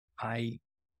I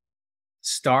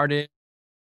started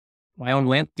my own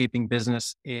landscaping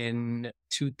business in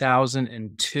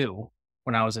 2002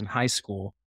 when I was in high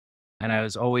school, and I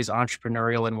was always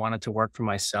entrepreneurial and wanted to work for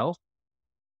myself.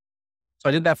 So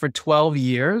I did that for 12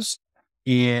 years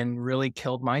and really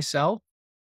killed myself.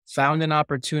 Found an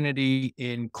opportunity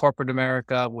in corporate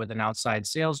America with an outside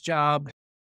sales job,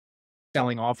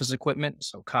 selling office equipment,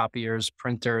 so copiers,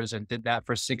 printers, and did that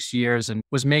for 6 years and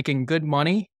was making good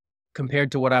money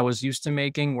compared to what I was used to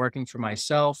making working for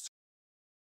myself.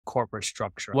 Corporate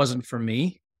structure wasn't for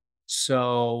me.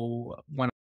 So when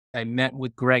I met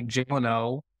with Greg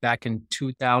Jalino back in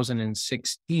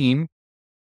 2016,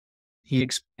 he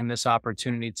explained this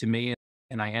opportunity to me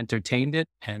and I entertained it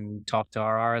and talked to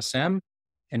our RSM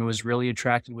and was really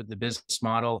attracted with the business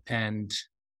model. And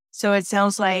So it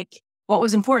sounds like what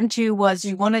was important to you was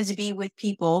you wanted to be with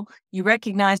people. You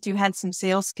recognized you had some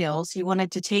sales skills. You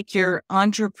wanted to take your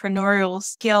entrepreneurial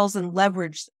skills and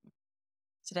leverage them.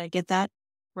 Did I get that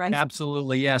right?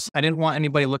 absolutely, yes, I didn't want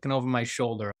anybody looking over my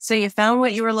shoulder. So you found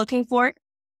what you were looking for?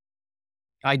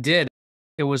 I did.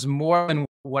 It was more than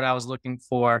what I was looking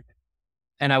for.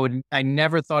 And I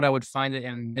never thought I would find it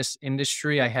in this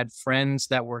industry. I had friends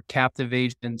that were captive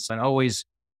agents and always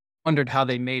wondered how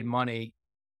they made money.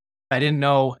 I didn't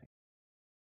know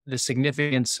the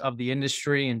significance of the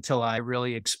industry until I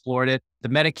really explored it. The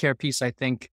Medicare piece, I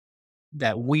think,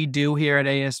 that we do here at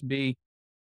ASB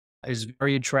is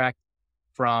very attractive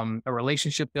from a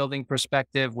relationship building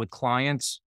perspective with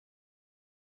clients,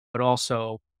 but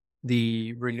also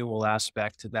the renewal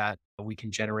aspect that we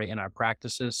can generate in our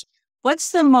practices.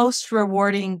 What's the most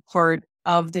rewarding part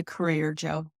of the career,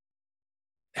 Joe?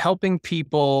 Helping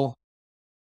people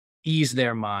ease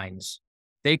their minds.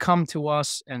 They come to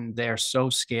us and they're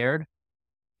so scared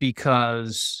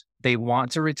because they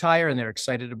want to retire and they're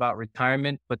excited about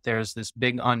retirement, but there's this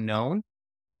big unknown.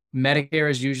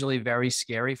 Medicare is usually very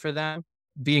scary for them.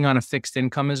 Being on a fixed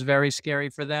income is very scary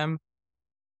for them.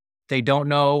 They don't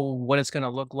know what it's going to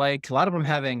look like. A lot of them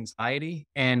have anxiety.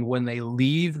 And when they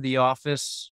leave the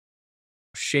office,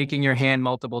 shaking your hand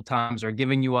multiple times or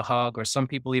giving you a hug, or some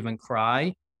people even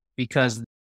cry because they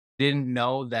didn't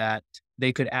know that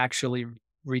they could actually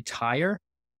retire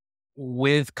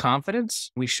with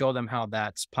confidence. We show them how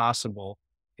that's possible.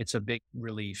 It's a big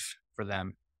relief for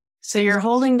them. So you're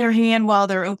holding their hand while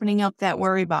they're opening up that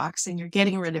worry box and you're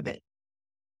getting rid of it.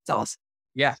 It's awesome.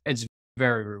 Yeah, it's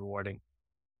very rewarding.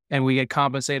 And we get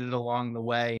compensated along the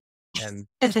way. And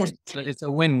it's a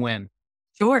win-win.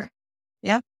 Sure.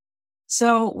 Yeah.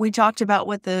 So we talked about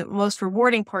what the most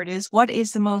rewarding part is. What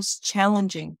is the most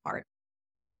challenging part?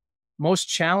 Most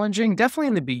challenging, definitely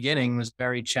in the beginning was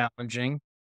very challenging.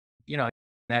 You know,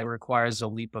 that requires a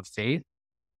leap of faith.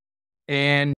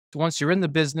 And once you're in the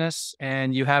business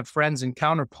and you have friends and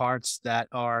counterparts that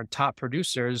are top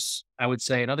producers, I would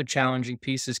say another challenging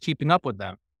piece is keeping up with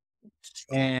them.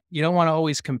 And you don't want to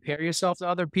always compare yourself to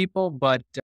other people, but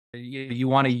you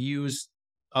want to use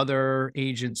other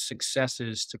agents'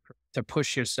 successes to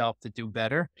push yourself to do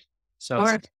better. So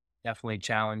Sure. it's definitely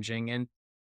challenging. And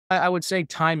I would say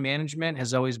time management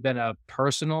has always been a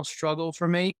personal struggle for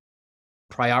me,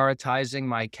 prioritizing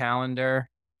my calendar,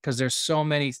 because there's so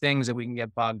many things that we can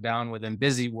get bogged down with in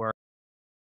busy work.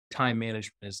 Time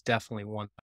management is definitely one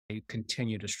I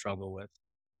continue to struggle with.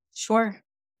 Sure.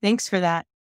 Thanks for that.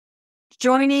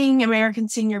 Joining American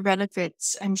Senior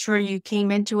Benefits, I'm sure you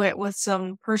came into it with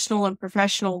some personal and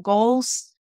professional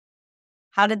goals.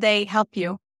 How did they help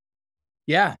you?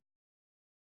 Yeah,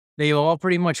 they all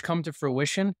pretty much come to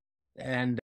fruition,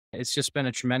 and it's just been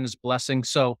a tremendous blessing.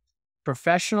 So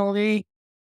professionally,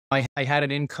 I had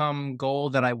an income goal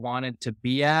that I wanted to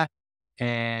be at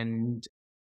and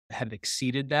have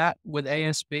exceeded that with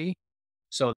ASB.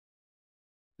 So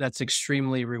that's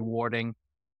extremely rewarding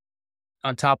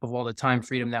on top of all the time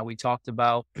freedom that we talked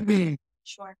about.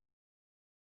 Sure.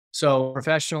 So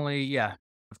professionally, yeah,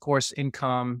 of course,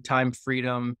 income, time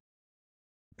freedom.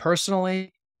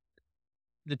 Personally,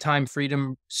 the time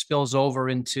freedom spills over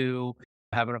into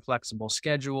having a flexible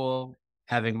schedule,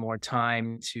 having more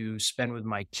time to spend with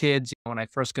my kids. When I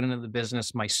first got into the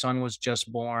business, my son was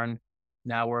just born.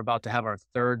 Now we're about to have our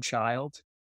third child.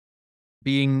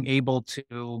 Being able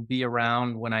to be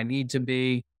around when I need to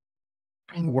be,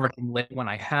 working late when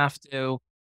I have to.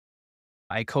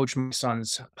 I coach my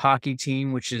son's hockey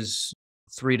team, which is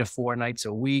 3 to 4 nights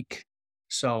a week.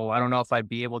 So I don't know if I'd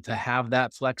be able to have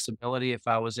that flexibility if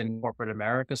I was in corporate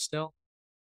America still.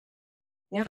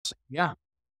 Yep. Yeah.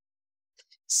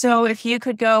 So if you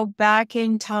could go back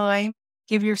in time,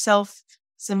 give yourself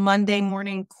some Monday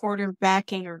morning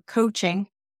quarterbacking or coaching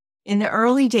in the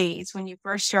early days when you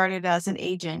first started as an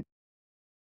agent,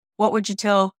 what would you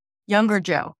tell younger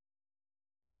Joe?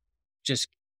 Just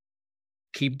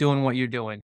keep doing what you're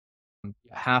doing. You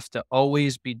have to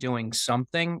always be doing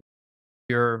something.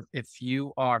 If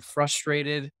you are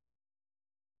frustrated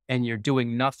and you're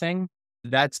doing nothing,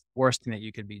 that's the worst thing that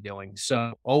you could be doing.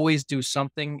 So always do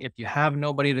something. If you have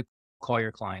nobody to call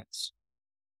your clients,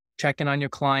 check in on your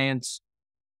clients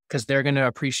because they're going to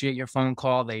appreciate your phone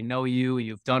call. They know you,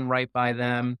 you've done right by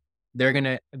them. They're going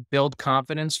to build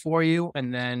confidence for you.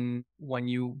 And then when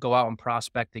you go out and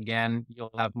prospect again,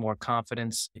 you'll have more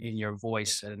confidence in your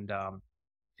voice and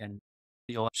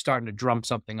you'll starting to drum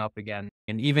something up again.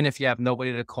 And even if you have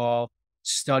nobody to call,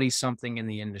 study something in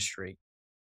the industry,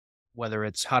 whether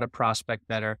it's how to prospect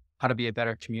better, how to be a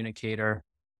better communicator,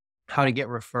 how to get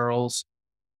referrals.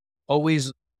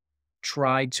 Always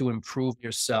try to improve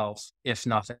yourself, if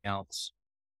nothing else.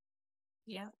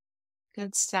 Yeah.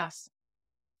 Good stuff.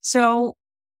 So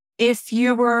if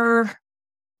you were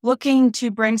looking to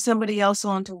bring somebody else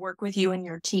on to work with you and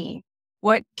your team,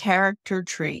 what character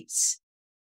traits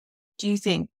do you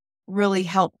think really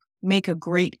help make a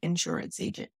great insurance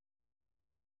agent?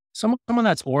 Someone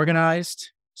that's organized,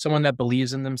 someone that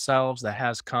believes in themselves, that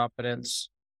has confidence,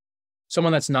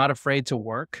 someone that's not afraid to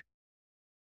work,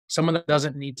 someone that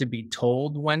doesn't need to be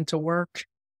told when to work.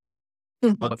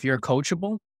 But if you're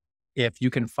coachable, if you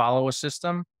can follow a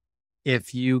system,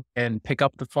 if you can pick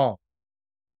up the phone,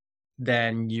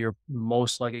 then you're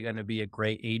most likely going to be a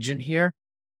great agent here.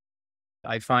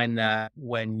 I find that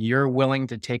when you're willing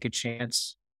to take a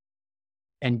chance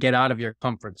and get out of your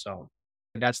comfort zone,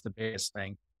 that's the biggest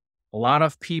thing. A lot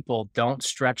of people don't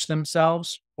stretch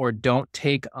themselves or don't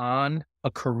take on a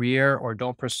career or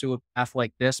don't pursue a path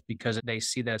like this because they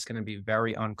see that it's going to be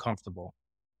very uncomfortable.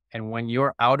 And when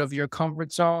you're out of your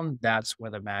comfort zone, that's where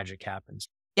the magic happens.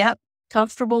 Yep.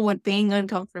 Comfortable with being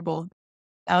uncomfortable.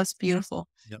 That was beautiful.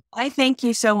 Yep. I thank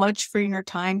you so much for your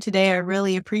time today. I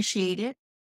really appreciate it.